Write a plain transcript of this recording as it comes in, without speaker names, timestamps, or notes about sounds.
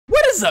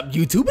What's up,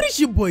 YouTube? It's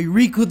your boy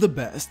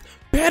RikuTheBest,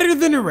 better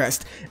than the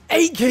rest,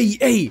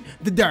 aka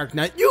the Dark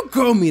Knight. You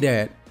call me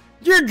that.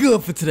 You're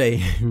good for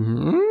today.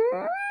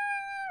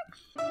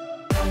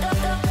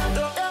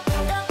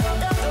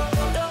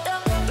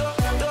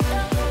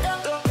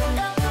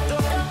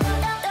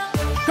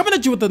 Coming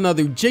at you with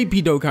another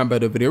JP Dokkan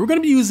battle video. We're gonna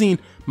be using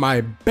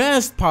my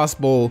best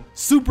possible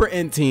Super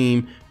Int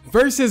team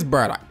versus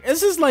Bardock.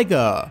 This is like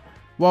a,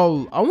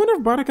 well, I wonder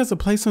if Bardock has a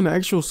place on the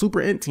actual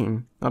Super Int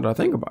team, now that I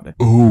think about it.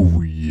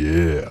 Oh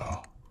yeah.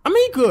 I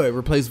mean, he could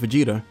replace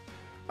Vegeta.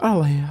 I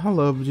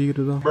love Vegeta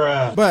though.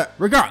 Bruh. But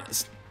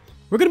regardless,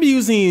 we're gonna be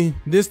using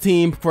this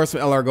team for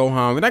some LR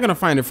Gohan. We're not gonna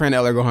find a friend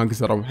LR Gohan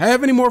because I don't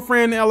have any more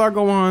friend LR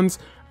Gohans.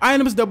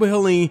 Items double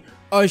healing,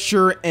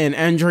 Usher, and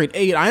Android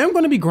 8. I am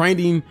gonna be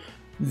grinding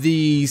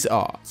these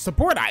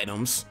support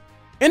items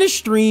in a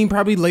stream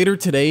probably later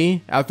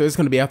today. It's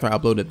gonna be after I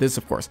uploaded this,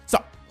 of course.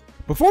 So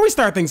before we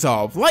start things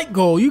off, like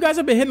goal. You guys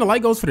have been hitting the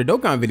like goals for the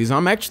Dokkan videos.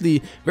 I'm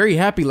actually very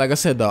happy. Like I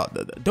said, the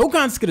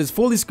Dokkan skit is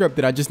fully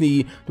scripted. I just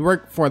need to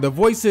work for the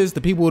voices, the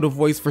people with the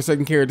voice for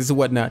certain characters and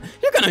whatnot.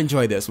 You're gonna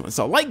enjoy this one.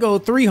 So like goal,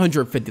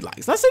 350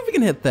 likes. Let's see if we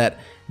can hit that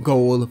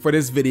goal for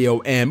this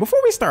video. And before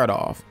we start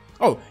off,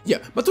 oh yeah,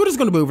 my Twitter's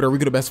gonna be over there.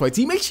 RikuTheBest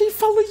YT. Make sure you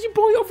follow your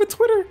boy over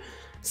Twitter.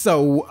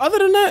 So other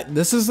than that,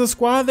 this is the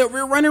squad that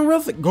we're running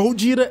with.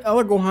 Gogeta,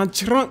 LR Gohan,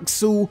 Trunks,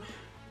 Su,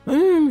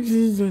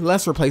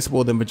 less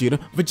replaceable than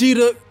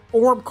Vegeta,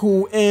 Orb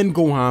Cool, and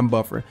Gohan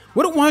Buffer.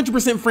 With a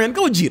 100% friend,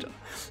 Gogeta.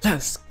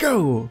 Let's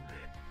go.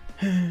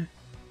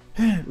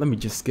 Let me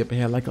just skip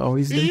ahead like I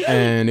always do.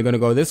 And they're gonna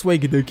go this way,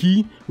 get the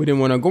key. We didn't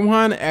want to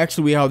Gohan.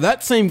 Actually, we have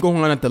that same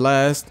Gohan at the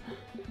last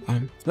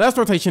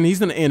rotation.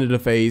 He's in the end of the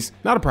phase.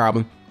 Not a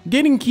problem.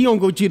 Getting key on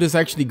Gogeta is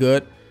actually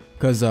good,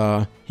 because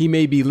he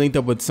may be linked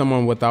up with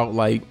someone without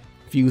like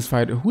Fuse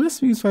Fighter. Who has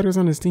Fuse Fighters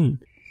on his team?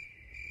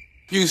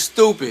 You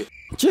stupid.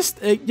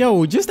 Just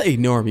just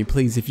ignore me,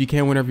 please, if you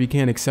can, whenever you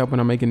can, except when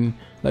I'm making,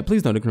 like,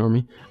 please don't ignore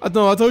me. I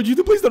told you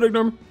to please don't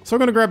ignore me. So we're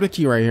gonna grab the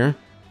key right here.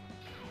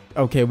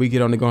 Okay, we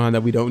get on the Gohan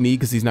that we don't need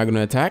because he's not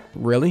gonna attack.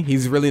 Really?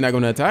 He's really not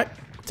gonna attack?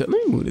 So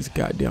let me move this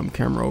goddamn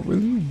camera over.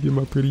 Get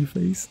my pretty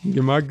face.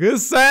 Get my good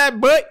side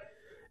butt.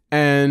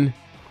 And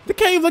the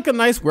cave looking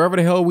nice wherever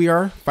the hell we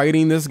are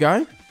fighting this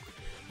guy.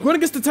 We're going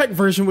against the tech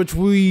version, which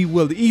we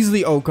will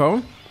easily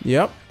OHKO.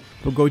 Yep.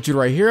 We'll go to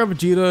right here.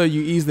 Vegeta,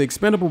 you easily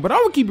expendable, but I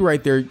will keep you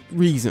right there.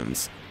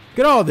 Reasons.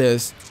 Get all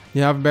this.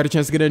 You have a better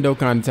chance to get a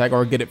Dokkan attack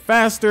or get it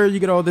faster. You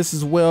get all this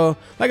as well.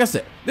 Like I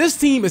said, this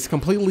team is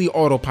completely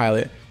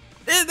autopilot.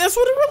 That's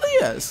what it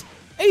really is.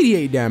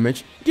 88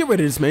 damage. Get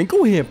rid of this, man.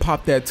 Go ahead and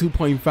pop that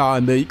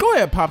 2.5 million. Go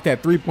ahead and pop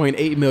that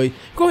 3.8 million.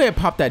 Go ahead and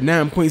pop that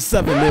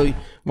 9.7 million.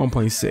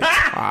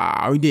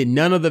 1.6. We did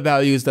none of the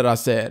values that I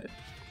said.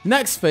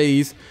 Next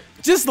phase.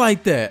 Just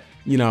like that,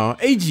 you know,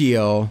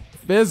 AGL,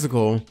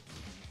 physical,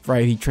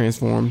 right, he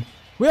transformed.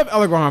 We have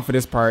LR Gohan for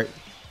this part.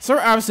 So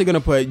we're obviously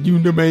gonna put you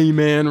the main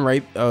man,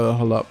 right?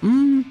 Hold up.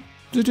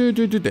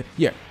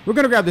 Yeah, we're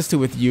gonna grab this too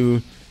with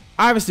you.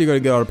 Obviously you're gonna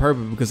get all the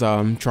purple because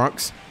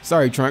Trunks.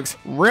 Sorry, Trunks.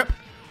 RIP.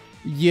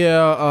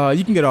 Yeah,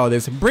 you can get all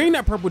this. Bring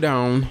that purple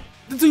down.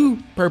 The 2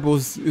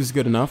 purples is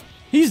good enough.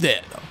 He's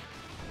dead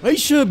though. He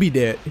should be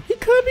dead. He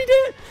could be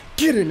dead.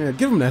 Get in there,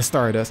 give him that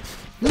Stardust.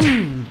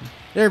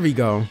 There we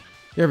go.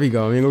 There we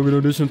go. Ain't gonna get no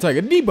additional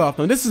tiger debuff.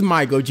 No, this is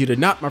my Gogeta,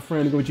 not my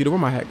friend Gogeta. Where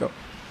my hat go?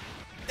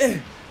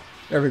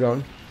 There we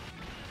go.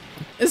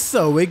 And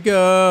so it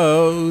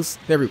goes.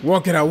 There we go.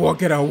 Walk it out,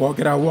 walk it out, walk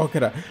it out, walk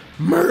it out.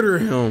 Murder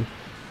him.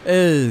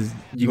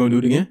 You gonna do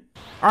it again?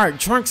 Alright,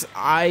 Trunks,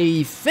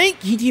 I think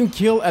he can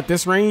kill at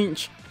this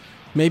range.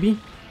 Maybe.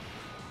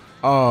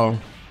 Oh.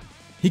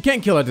 He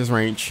can't kill at this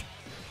range.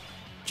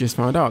 Just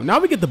found out. Now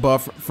we get the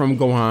buff from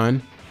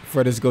Gohan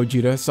for this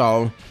Gogeta.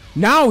 So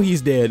now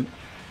he's dead.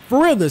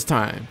 For real this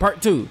time,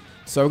 part 2.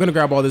 So we're gonna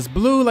grab all this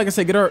blue. Like I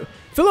said,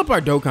 fill up our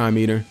Dokkan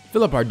meter.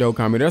 Fill up our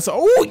Dokkan meter. So,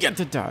 oh, get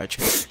the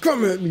dodge.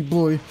 Come at me,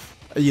 boy.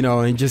 You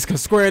know, and just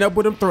square it up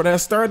with him. Throw that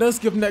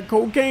Stardust. Give him that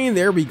cocaine.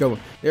 There we go.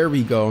 There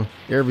we go.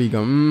 There we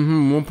go.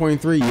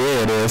 1.3. Yeah,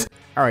 it is.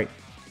 All right.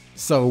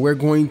 So we're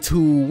going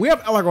to. We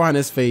have LR Gohan in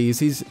this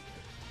phase.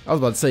 I was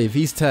about to say if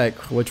he's tech,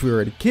 which we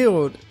already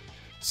killed.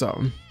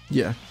 So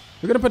yeah,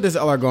 we're gonna put this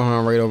LR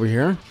Gohan right over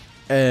here,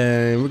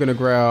 and we're gonna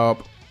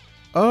grab.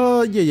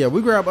 Yeah,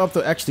 we grab up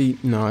to, actually,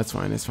 no, it's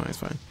fine, it's fine, it's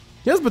fine.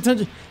 He has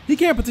potential, he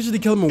can't potentially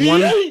kill him in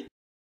one.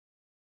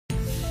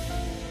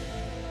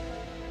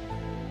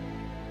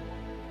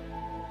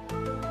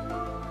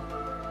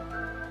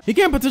 He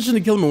can't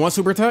potentially kill him in one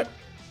super attack.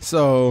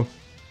 So,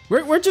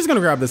 we're just gonna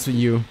grab this for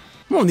you.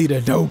 We don't need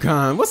a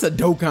Dokkan. What's a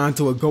Dokkan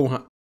to a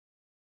Gohan?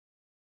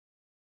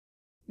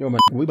 Yo,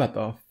 man, we about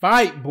to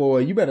fight, boy.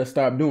 You better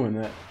stop doing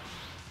that.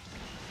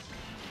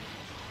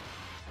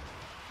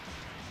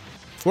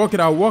 Walk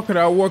it out, walk it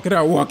out, walk it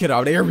out, walk it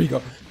out. There we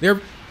go.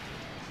 There.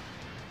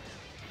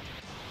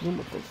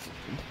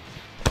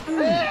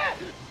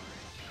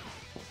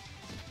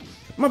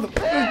 Mother.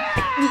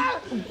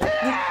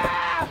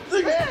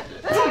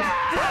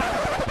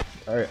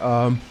 All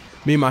right.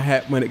 Me and my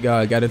hat when it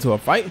got into a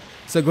fight.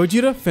 So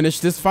Gogeta,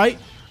 finish this fight.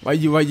 What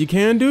you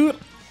can, dude?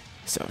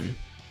 So,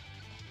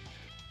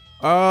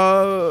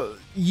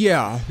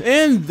 yeah.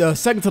 And the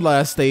second to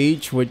last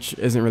stage, which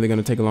isn't really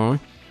gonna take long.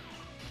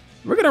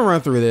 We're gonna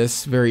run through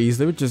this very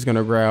easily. We're just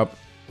gonna grab,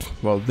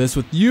 well, this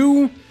with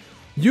you.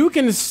 You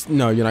can,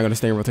 no, you're not gonna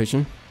stay in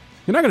rotation.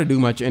 You're not gonna do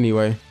much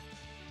anyway.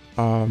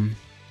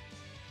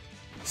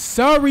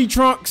 Sorry,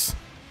 Trunks.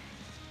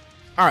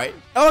 All right,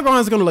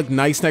 Elgon's gonna look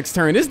nice next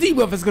turn. This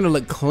debuff is gonna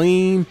look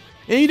clean.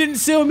 And you didn't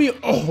seal me.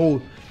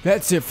 Oh,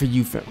 that's it for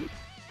you, fam.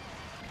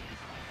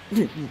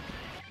 Oh,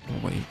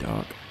 wait,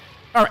 dog.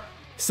 All right,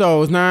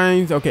 so it's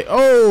 9. Okay.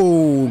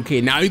 Oh,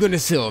 okay. Now you're gonna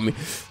seal me.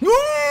 No,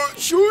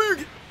 sure.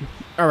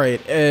 All right,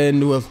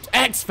 and with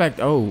X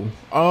Factor.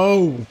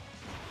 Oh,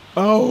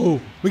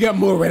 we got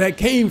more where that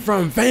came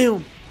from,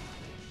 fam.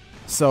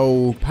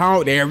 So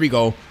pound. There we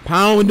go.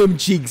 Pound them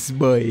cheeks,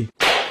 boy.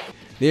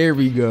 There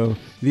we go.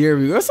 There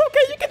we go. It's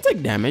okay. You can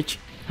take damage.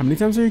 How many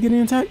times are you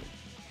getting attacked?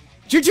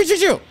 Chill.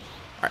 All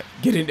right,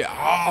 get in there.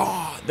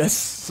 Oh, the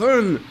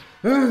sun.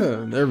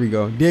 There we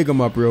go. Dig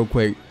him up real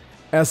quick.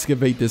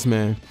 Excavate this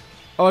man.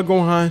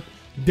 Gohan,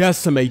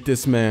 decimate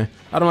this man.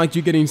 I don't like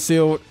you getting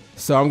sealed,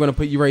 so I'm gonna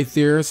put you right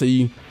there so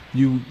you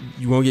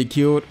won't get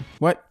killed.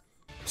 What?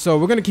 So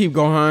we're gonna keep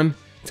Gohan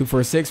 2,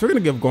 4, 6. We're gonna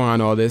give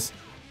Gohan all this.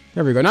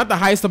 There we go. Not the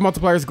highest of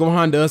multipliers.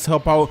 Gohan does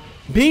help out.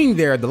 Being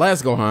there, the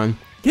last Gohan,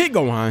 Kid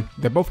Gohan.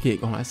 They're both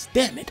Kid Gohans.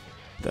 Damn it.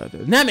 The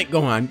dynamic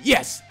Gohan.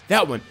 Yes,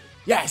 that one.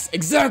 Yes,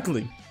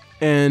 exactly.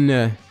 And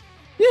yeah,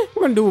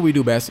 we're gonna do what we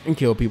do best and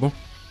kill people.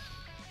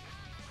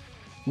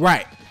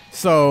 Right.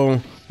 So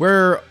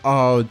we're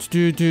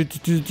looking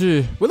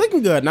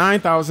good.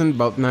 9,000,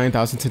 about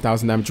 9,000,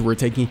 10,000 damage we're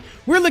taking.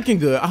 We're looking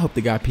good. I hope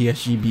the guy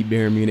PSG beat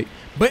Bayern Munich.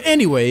 But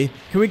anyway,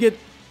 can we get?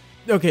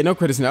 Okay, no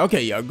criticism now.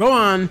 Okay, yeah,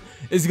 Gohan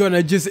is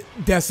gonna just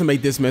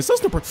decimate this man. So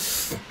super.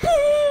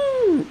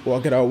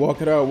 Walk it out.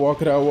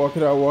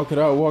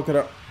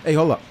 Hey,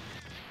 hold up.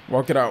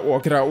 Walk it out. I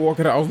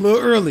was a little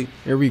early.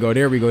 There we go.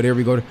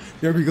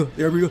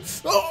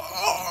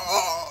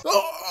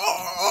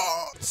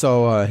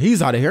 So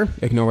he's out of here.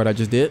 Ignore what I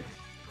just did.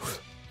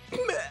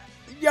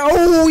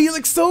 Yo, he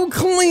looks so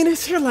clean.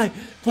 His hair like,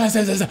 what's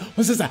this?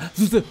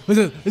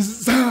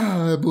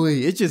 Boy,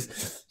 it's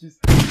just.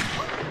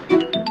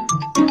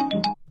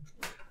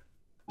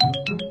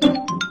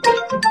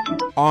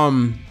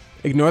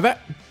 Ignore that.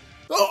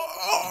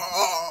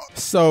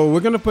 So we're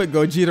gonna put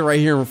Gogeta right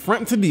here in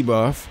front to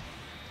debuff.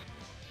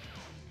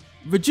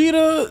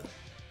 Vegeta.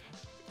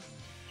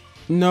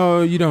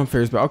 No, you don't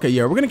fear spell. Okay,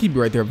 yeah, we're gonna keep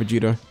you right there,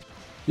 Vegeta.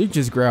 You can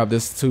just grab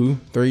this 2,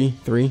 3,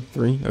 3,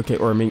 3. Okay,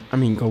 or I mean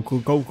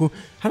Goku.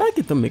 How did I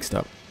get them mixed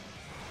up?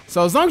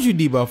 So as long as you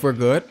debuff, we're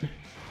good.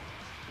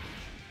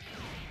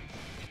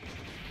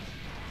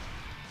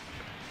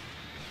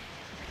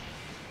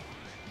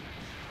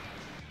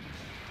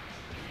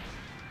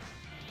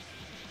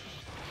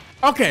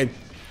 Okay,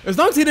 as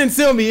long as he didn't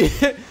seal me,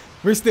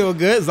 we're still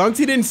good. As long as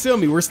he didn't seal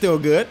me, we're still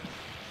good.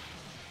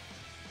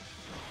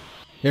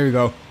 Here we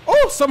go.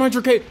 Oh,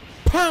 700k.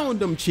 Pound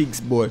them cheeks,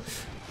 boy.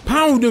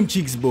 Pound them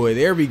cheeks, boy.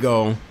 There we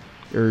go.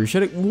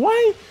 Should I?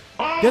 Why?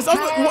 That's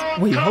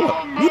what? Wait, hold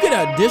up. You get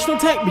an additional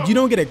attack, but you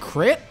don't get a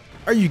crit?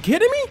 Are you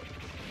kidding me?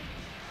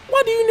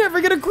 Why do you never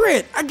get a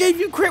crit? I gave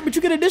you crit, but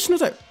you get additional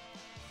attack.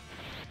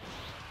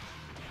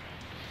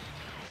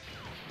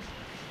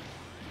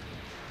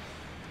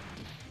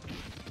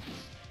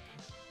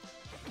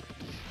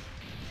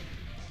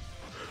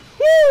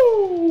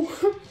 Woo!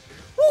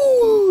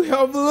 Woo!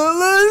 Help a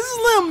little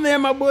slim there,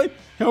 my boy.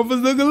 Help us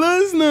look a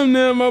little slim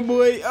there, my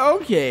boy.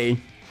 Okay.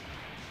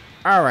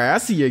 All right, I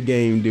see your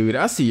game, dude.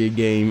 I see your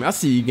game.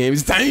 It's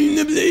time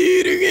to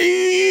play the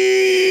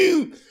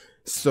game.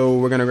 So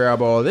we're gonna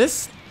grab all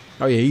this.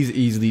 Oh yeah, he's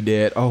easily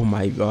dead. Oh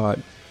my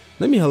god.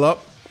 Let me heal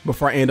up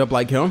before I end up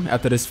like him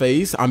after this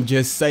phase. I'm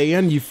just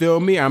saying, you feel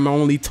me? I'm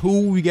only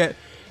 2. We get.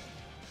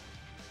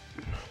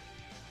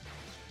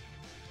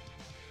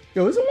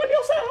 Yo, is it one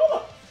else?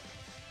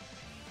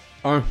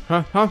 Hold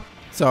up.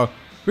 So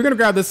we're gonna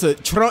grab this.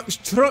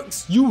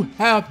 Trunks, you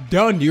have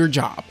done your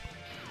job.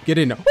 Get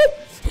in there.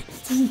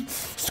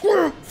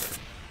 Squirrel.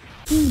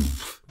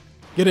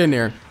 Get in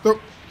there.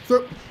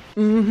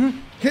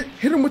 Hit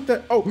him with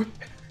that. Oh,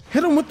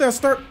 hit him with that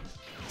start.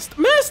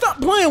 Man, stop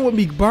playing with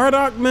me,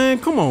 Bardock, man.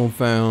 Come on,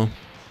 fam.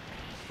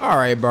 All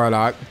right,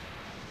 Bardock.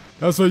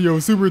 That's why your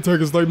super attack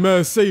is like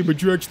Mad Saiyan,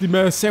 but you're actually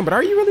Mad Saiyan. But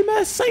are you really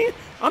Mad Saiyan?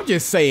 I'm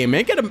just saying,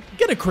 man. Get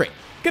a crit.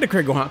 Get a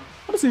crit, Gohan.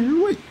 I'm saying,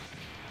 here, wait.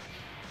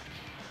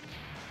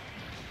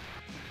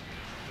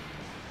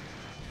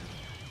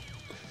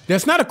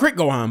 That's not a crit,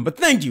 Gohan, but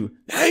thank you.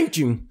 Comment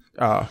in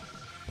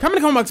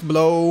the comment box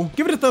below.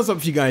 Give it a thumbs up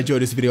if you guys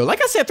enjoyed this video.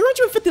 Like I said,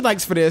 350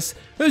 likes for this.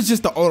 It was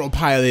just the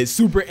autopilot,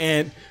 super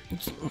ant.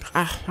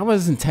 I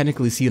wasn't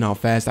technically seeing how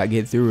fast I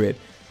get through it.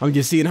 I'm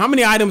just seeing how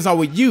many items I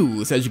would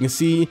use. As you can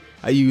see,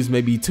 I use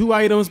maybe 2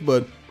 items,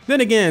 but then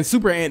again,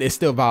 super ant is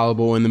still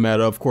valuable in the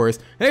meta, of course.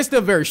 And it's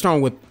still very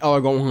strong with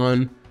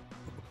Gohan.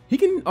 He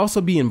can also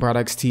be in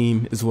Bardock's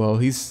team as well.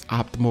 He's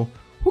optimal.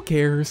 Who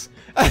cares?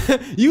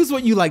 Use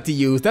what you like to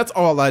use. That's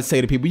all I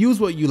say to people. Use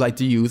what you like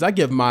to use. I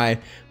give my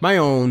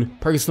own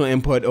personal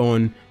input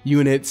on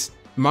units,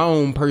 my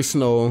own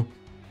personal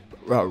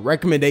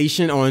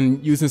recommendation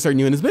on using certain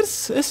units, but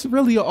it's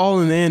really all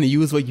in the end to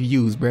use what you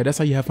use, bro. That's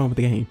how you have fun with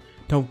the game.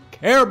 Don't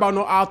care about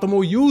no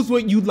optimal. Use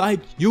what you like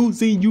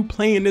using. You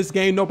playing this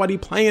game. Nobody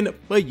playing it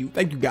for you.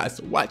 Thank you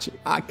guys for watching.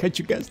 I'll catch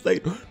you guys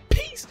later.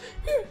 Peace.